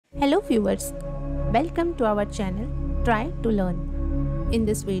Hello viewers, welcome to our channel Try to Learn. In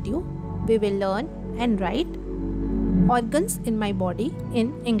this video, we will learn and write organs in my body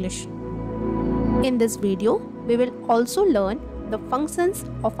in English. In this video, we will also learn the functions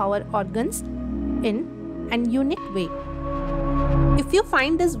of our organs in an unique way. If you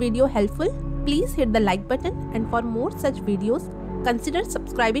find this video helpful, please hit the like button, and for more such videos, consider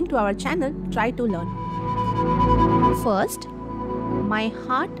subscribing to our channel Try to Learn. First, my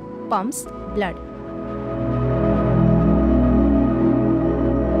heart pumps blood.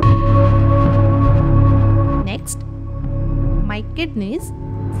 Next, my kidneys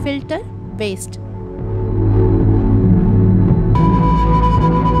filter waste.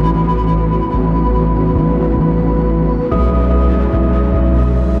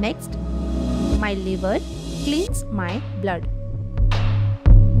 Next, my liver cleans my blood.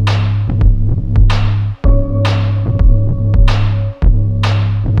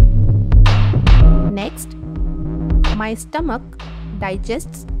 Next, my stomach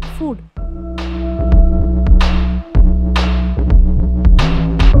digests food.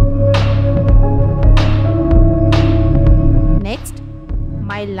 Next,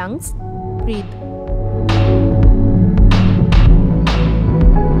 my lungs breathe.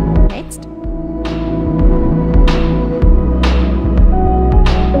 Next,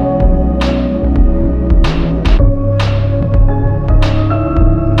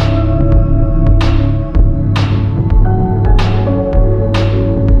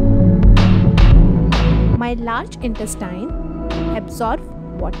 my large intestine absorbs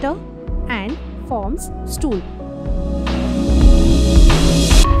water and forms stool.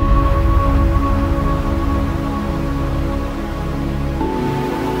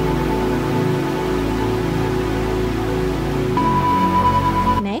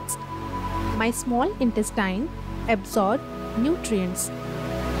 Next, my small intestine absorbs nutrients.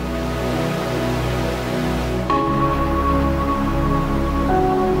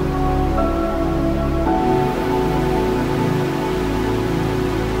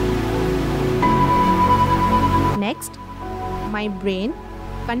 Next, my brain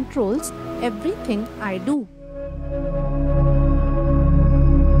controls everything I do.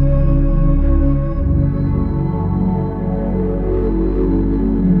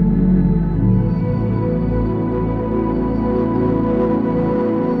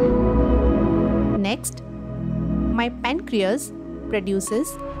 Next, my pancreas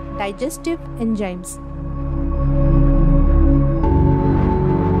produces digestive enzymes.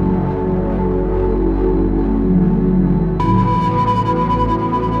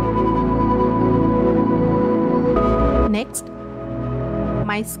 Next,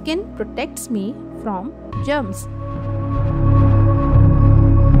 my skin protects me from germs.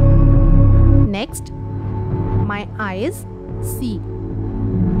 Next, my eyes see.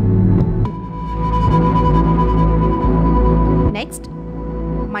 Next,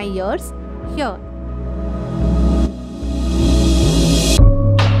 my ears hear.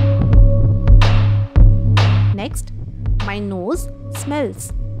 Next, my nose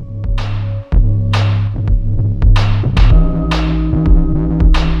smells.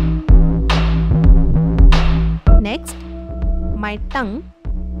 Next, my tongue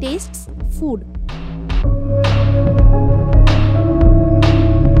tastes food.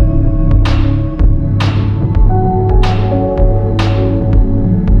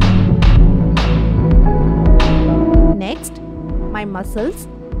 Next, my muscles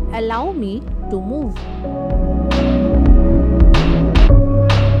allow me to move.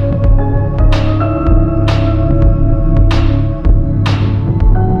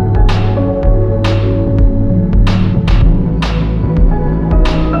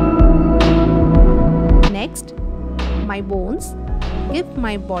 Next, my bones give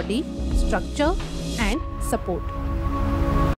my body structure and support.